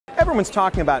Everyone's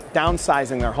talking about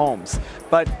downsizing their homes,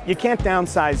 but you can't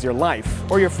downsize your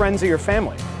life or your friends or your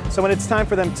family. So when it's time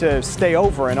for them to stay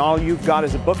over and all you've got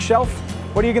is a bookshelf,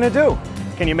 what are you going to do?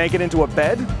 Can you make it into a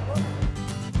bed?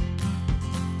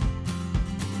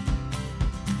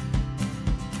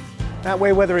 That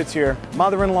way, whether it's your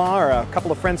mother-in-law or a couple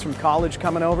of friends from college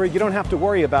coming over, you don't have to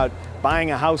worry about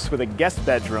buying a house with a guest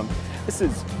bedroom. This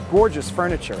is gorgeous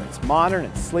furniture. It's modern,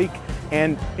 it's sleek,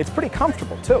 and it's pretty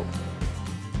comfortable too.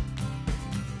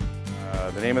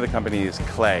 The name of the company is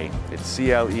Clei. It's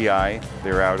C-L-E-I.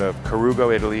 They're out of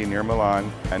Carugo, Italy, near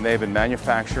Milan, and they've been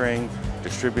manufacturing,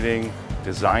 distributing,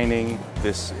 designing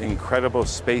this incredible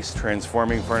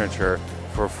space-transforming furniture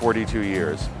for 42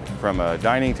 years. From a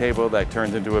dining table that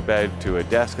turns into a bed, to a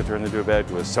desk that turns into a bed,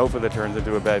 to a sofa that turns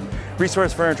into a bed.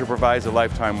 Resource Furniture provides a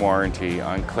lifetime warranty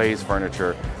on Clei's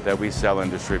furniture that we sell and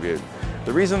distribute.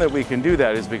 The reason that we can do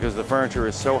that is because the furniture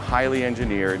is so highly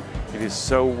engineered, it is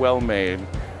so well made,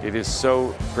 it is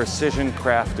so precision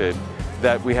crafted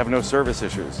that we have no service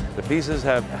issues. The pieces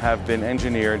have been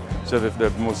engineered so that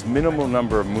the most minimal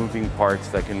number of moving parts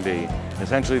that can be.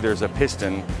 Essentially there's a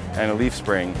piston and a leaf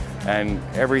spring, and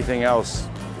everything else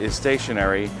is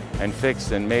stationary and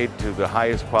fixed and made to the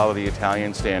highest quality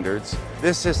Italian standards.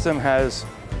 This system has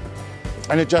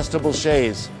an adjustable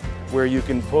chaise where you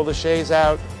can pull the chaise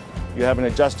out, you have an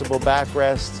adjustable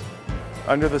backrest.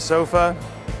 Under the sofa,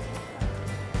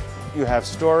 you have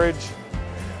storage.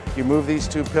 You move these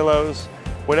two pillows.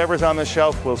 Whatever's on the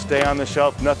shelf will stay on the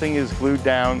shelf. Nothing is glued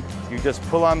down. You just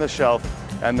pull on the shelf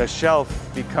and the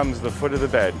shelf becomes the foot of the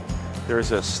bed.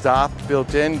 There's a stop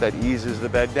built in that eases the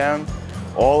bed down.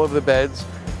 All of the beds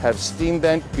have steam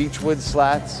bent beechwood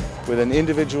slats with an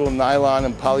individual nylon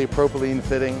and polypropylene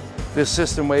fitting. This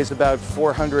system weighs about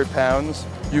 400 pounds.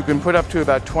 You can put up to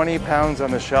about 20 pounds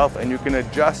on the shelf, and you can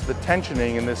adjust the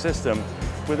tensioning in the system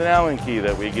with an Allen key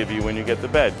that we give you when you get the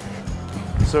bed.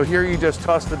 So here you just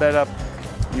toss the bed up,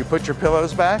 you put your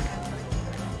pillows back,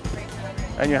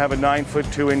 and you have a 9-foot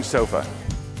 2-inch sofa.